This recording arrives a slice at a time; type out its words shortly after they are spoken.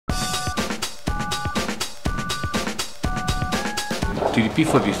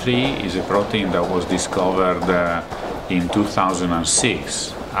TDP-43 is a protein that was discovered in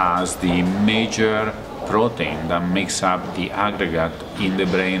 2006 as the major protein that makes up the aggregate in the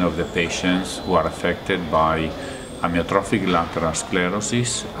brain of the patients who are affected by amyotrophic lateral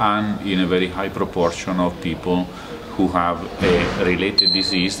sclerosis and in a very high proportion of people who have a related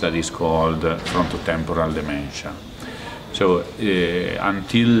disease that is called frontotemporal dementia. So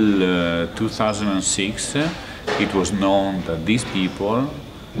until 2006, it was known that these people,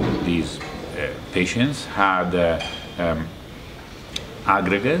 these patients, had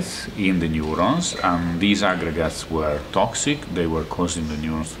aggregates in the neurons, and these aggregates were toxic, they were causing the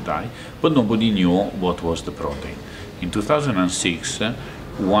neurons to die, but nobody knew what was the protein. In 2006,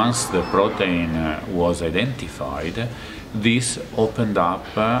 once the protein was identified, this opened up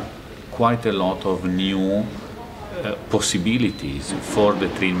quite a lot of new possibilities for the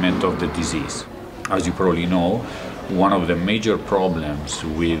treatment of the disease. As you probably know, one of the major problems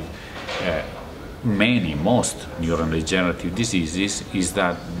with most neurodegenerative diseases is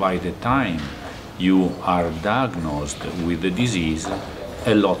that by the time you are diagnosed with the disease,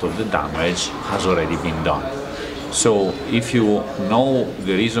 a lot of the damage has already been done. So if you know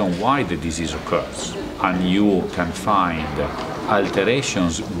the reason why the disease occurs and you can find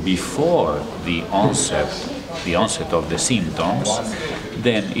alterations before the onset of the symptoms,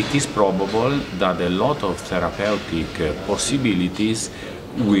 then it is probable that a lot of therapeutic possibilities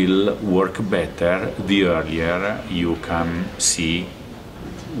will work better the earlier you can see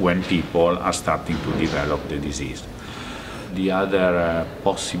when people are starting to develop the disease. The other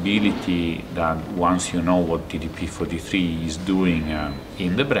possibility that once you know what TDP-43 is doing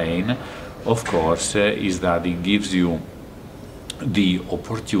in the brain, of course, is that it gives you the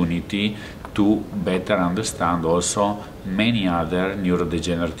opportunity to better understand also many other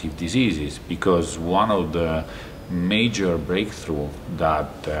neurodegenerative diseases, because one of the major breakthrough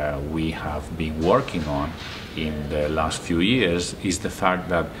that we have been working on in the last few years is the fact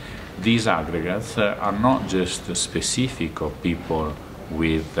that these aggregates are not just specific of people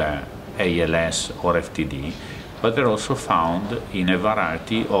with ALS or FTD, but they're also found in a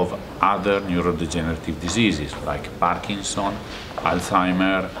variety of other neurodegenerative diseases like Parkinson,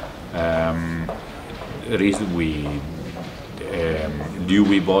 Alzheimer,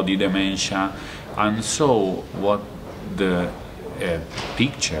 Lewy body dementia. And so what the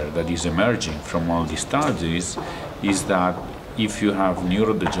picture that is emerging from all these studies is that if you have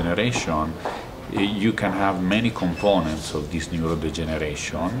neurodegeneration, you can have many components of this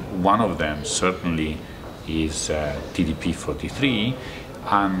neurodegeneration. One of them certainly is TDP-43,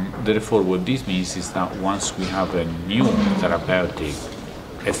 and therefore what this means is that once we have a new therapeutic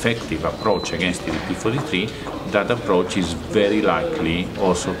effective approach against TDP-43, that approach is very likely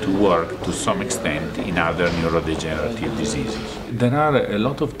also to work to some extent in other neurodegenerative diseases. There are a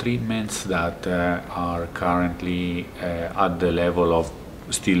lot of treatments that are currently at the level of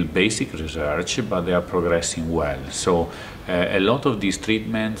still basic research, but they are progressing well. So a lot of these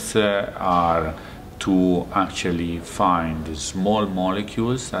treatments are to actually find small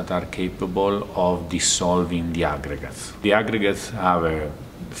molecules that are capable of dissolving the aggregates. The aggregates have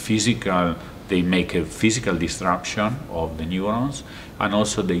they make a physical disruption of the neurons, and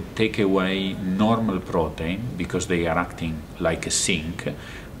also they take away normal protein because they are acting like a sink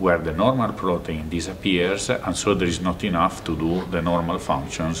where the normal protein disappears, and so there is not enough to do the normal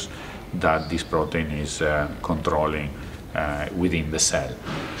functions that this protein is controlling within the cell.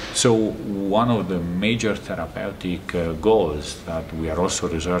 So one of the major therapeutic goals that we are also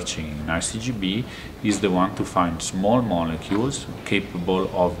researching in ICGB is the one to find small molecules capable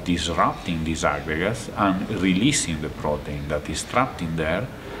of disrupting these aggregates and releasing the protein that is trapped in there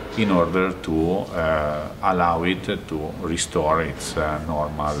in order to allow it to restore its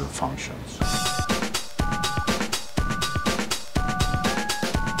normal functions.